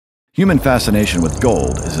Human fascination with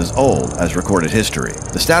gold is as old as recorded history.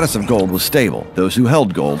 The status of gold was stable. Those who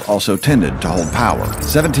held gold also tended to hold power.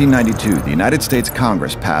 1792, the United States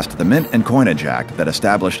Congress passed the Mint and Coinage Act that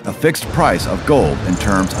established a fixed price of gold in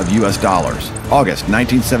terms of U.S. dollars. August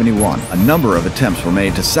 1971, a number of attempts were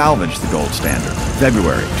made to salvage the gold standard.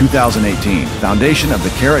 February 2018, foundation of the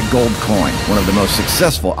carat gold coin, one of the most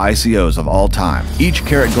successful ICOs of all time. Each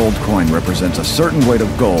carat gold coin represents a certain weight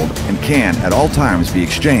of gold and can, at all times, be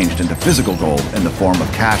exchanged into physical gold in the form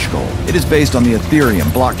of cash gold. It is based on the Ethereum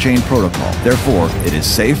blockchain protocol. Therefore, it is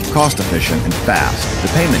safe, cost-efficient, and fast.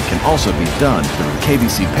 The payment can also be done through the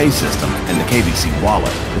KBC Pay system and the KBC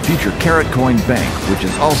Wallet. The future Carat Coin Bank, which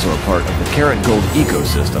is also a part of the Carat Gold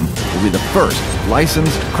ecosystem, will be the first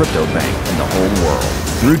licensed crypto bank in the whole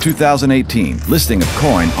world. Through 2018, listing of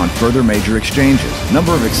coin on further major exchanges.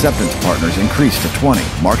 Number of acceptance partners increased to 20.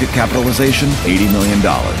 Market capitalization, $80 million.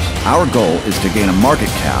 Our goal is to gain a market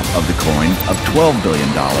cap of the coin of $12 billion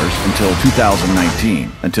until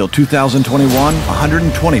 2019. Until 2021,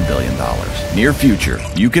 $120 billion. Near future,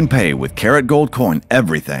 you can pay with Carat Gold Coin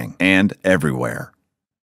everything and everywhere.